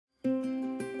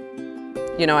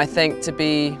You know, I think to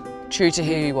be true to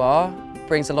who you are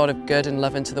brings a lot of good and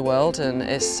love into the world, and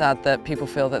it's sad that people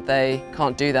feel that they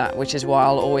can't do that, which is why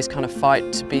I'll always kind of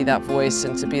fight to be that voice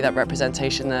and to be that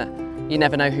representation that you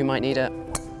never know who might need it.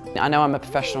 I know I'm a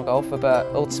professional golfer, but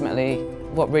ultimately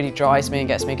what really drives me and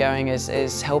gets me going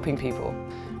is helping people.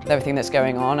 With everything that's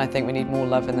going on, I think we need more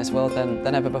love in this world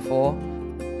than ever before.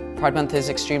 Pride Month is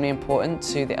extremely important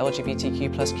to the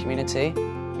LGBTQ+ community.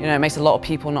 You know, it makes a lot of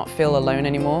people not feel alone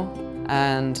anymore,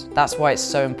 and that's why it's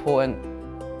so important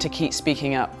to keep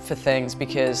speaking up for things,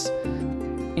 because,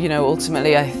 you know,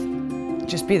 ultimately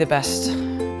just be the best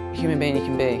human being you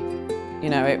can be. You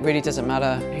know, it really doesn't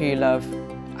matter who you love,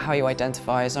 how you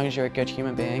identify, as long as you're a good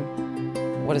human being.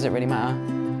 What does it really matter?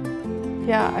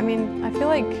 Yeah, I mean, I feel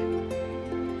like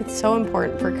it's so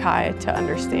important for Kai to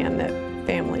understand that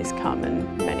families come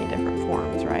in many different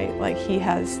forms, right? Like, he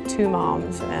has 2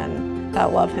 moms and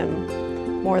that love him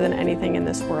more than anything in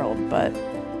this world, but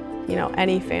you know,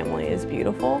 any family is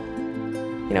beautiful.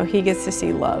 You know, he gets to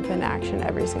see love in action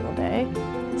every single day.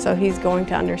 So he's going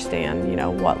to understand, you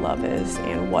know, what love is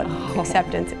and what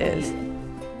acceptance is.